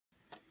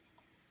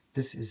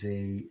This is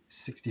a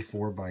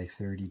 64 by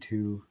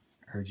 32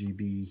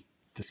 RGB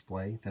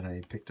display that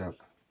I picked up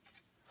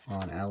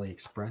on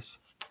AliExpress.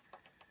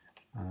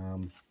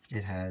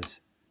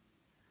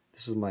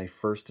 This is my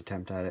first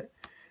attempt at it,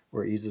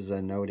 where it uses a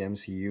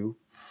NodeMCU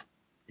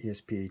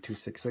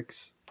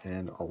ESP8266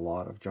 and a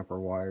lot of jumper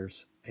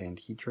wires and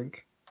heat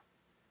shrink.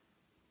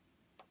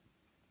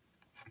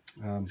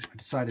 I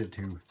decided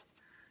to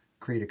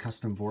create a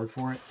custom board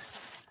for it.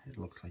 It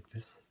looks like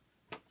this.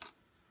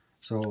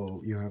 So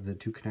you have the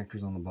two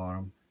connectors on the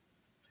bottom,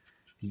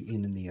 the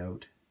in and the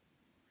out,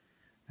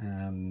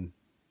 the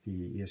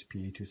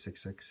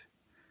ESP8266.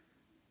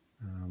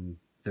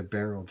 The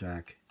barrel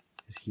jack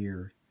is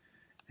here,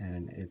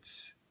 and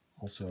it's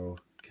also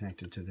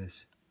connected to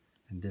this,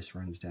 and this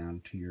runs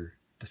down to your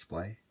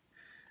display.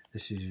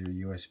 This is your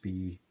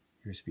USB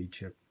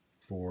chip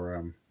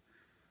for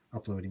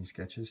uploading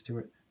sketches to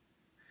it,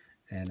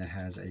 and it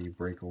has a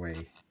breakaway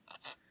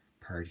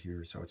part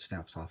here, so it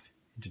snaps off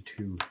into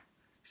two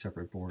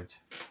separate boards.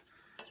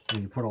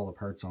 When you put all the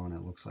parts on,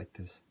 it looks like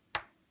this.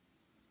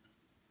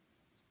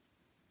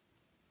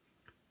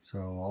 So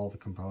all the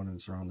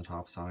components are on the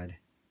top side,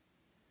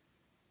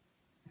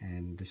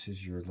 and this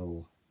is your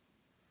little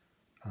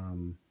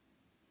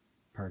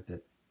part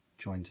that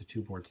joins the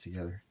two boards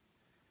together.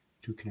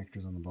 Two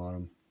connectors on the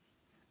bottom.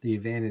 The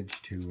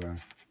advantage to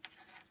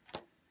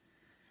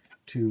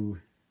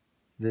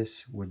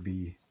this would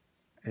be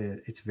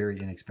it's very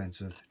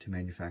inexpensive to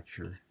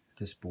manufacture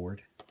this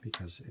board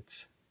because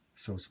it's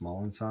so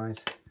small in size,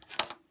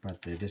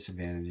 but the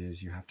disadvantage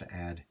is you have to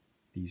add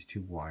these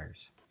two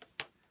wires.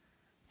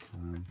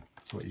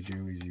 So what you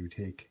do is you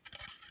take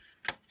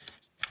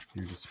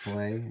your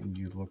display and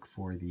you look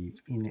for the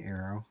in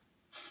arrow,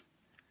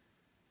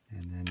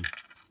 and then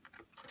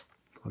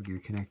plug your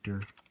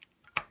connector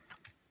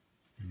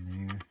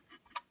in there,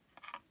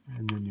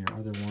 and then your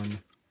other one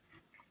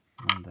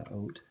on the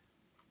out,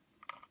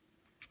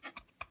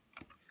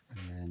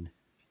 and then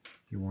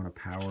you want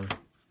to power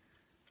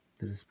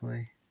the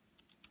display,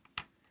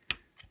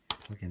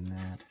 plug in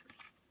that,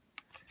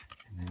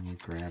 and then you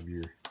grab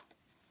your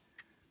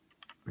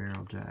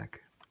barrel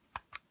jack,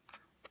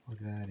 plug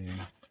that in,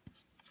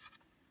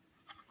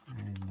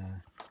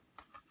 and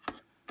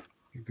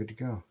you're good to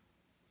go.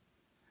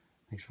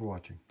 Thanks for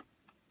watching.